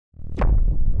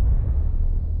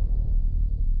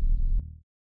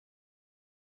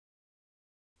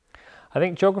I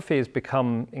think geography has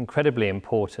become incredibly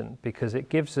important because it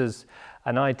gives us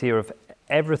an idea of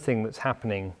everything that's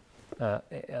happening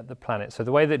at the planet. So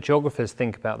the way that geographers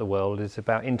think about the world is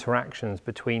about interactions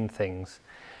between things.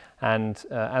 And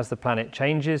as the planet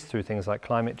changes through things like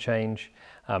climate change,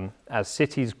 as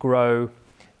cities grow,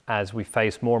 as we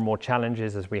face more and more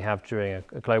challenges as we have during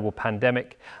a global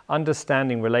pandemic,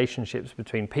 understanding relationships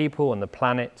between people and the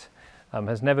planet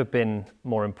has never been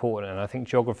more important. And I think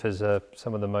geographers are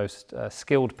some of the most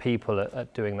skilled people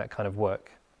at doing that kind of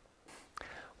work.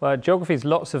 Well, geography is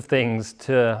lots of things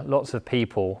to lots of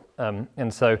people.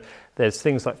 And so there's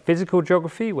things like physical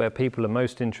geography, where people are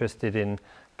most interested in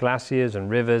glaciers and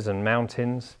rivers and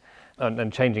mountains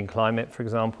and changing climate, for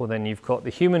example. Then you've got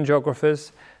the human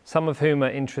geographers, some of whom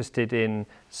are interested in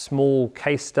small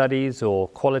case studies or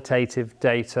qualitative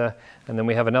data. And then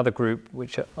we have another group,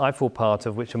 which I fall part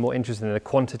of, which are more interested in the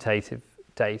quantitative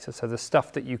data. So the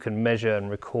stuff that you can measure and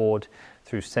record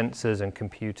through sensors and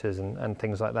computers and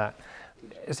things like that.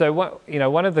 So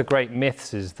one of the great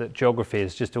myths is that geography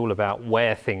is just all about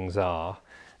where things are,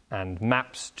 and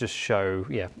maps just show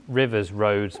rivers,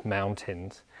 roads,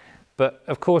 mountains. But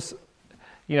of course,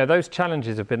 those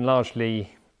challenges have been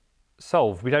largely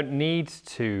solved. We don't need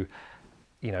to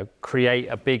create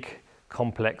a big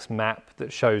complex map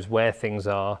that shows where things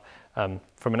are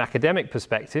from an academic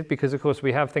perspective, because of course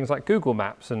we have things like Google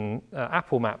Maps and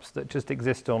Apple Maps that just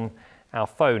exist on our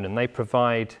phone, and they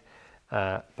provide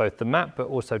both the map but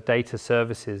also data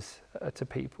services to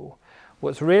people.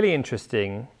 What's really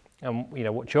interesting, and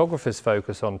what geographers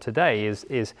focus on today,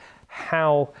 is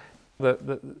how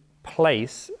the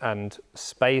place and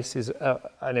space is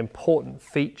an important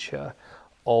feature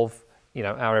of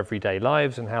our everyday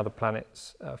lives and how the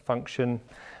planets function.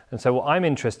 And so what I'm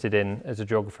interested in as a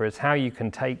geographer is how you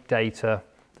can take data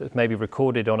that's maybe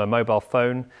recorded on a mobile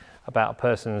phone about a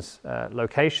person's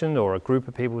location or a group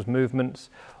of people's movements,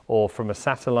 or from a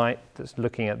satellite that's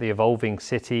looking at the evolving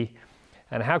city,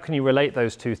 and how can you relate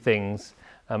those two things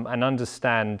and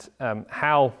understand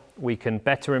how we can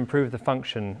better improve the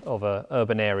function of an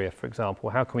urban area, for example.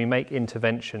 How can we make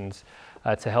interventions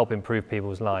to help improve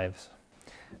people's lives?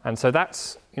 And so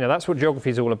that's what geography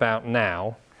is all about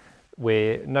now.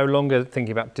 We're no longer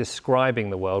thinking about describing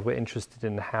the world, we're interested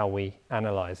in how we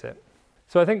analyze it.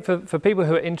 So I think for people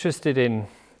who are interested in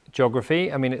geography,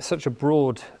 it's such a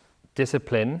broad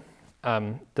discipline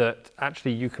that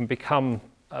actually you can become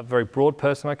a very broad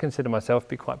person. I consider myself to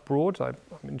be quite broad. I'm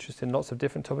interested in lots of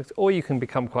different topics. Or you can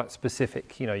become quite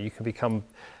specific. You can become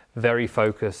very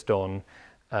focused on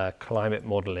climate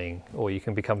modeling, or you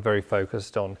can become very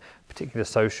focused on particular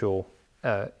social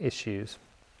issues.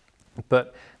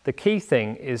 But the key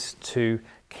thing is to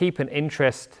keep an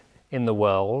interest in the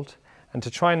world and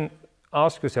to try and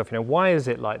ask yourself, why is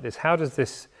it like this? How does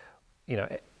this,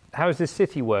 how is this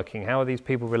city working? How are these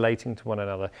people relating to one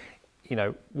another?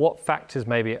 What factors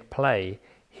may be at play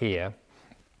here?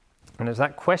 And it's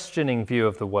that questioning view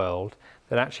of the world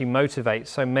that actually motivates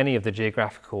so many of the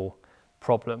geographical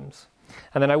problems.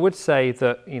 And then I would say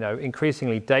that,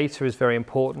 increasingly data is very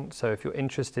important. So if you're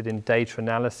interested in data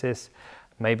analysis,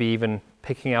 maybe even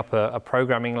picking up a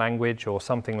programming language or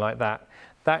something like that,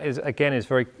 that is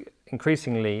very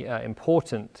increasingly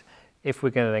important if we're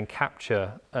going to then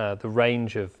capture the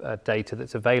range of data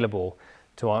that's available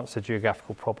to answer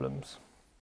geographical problems.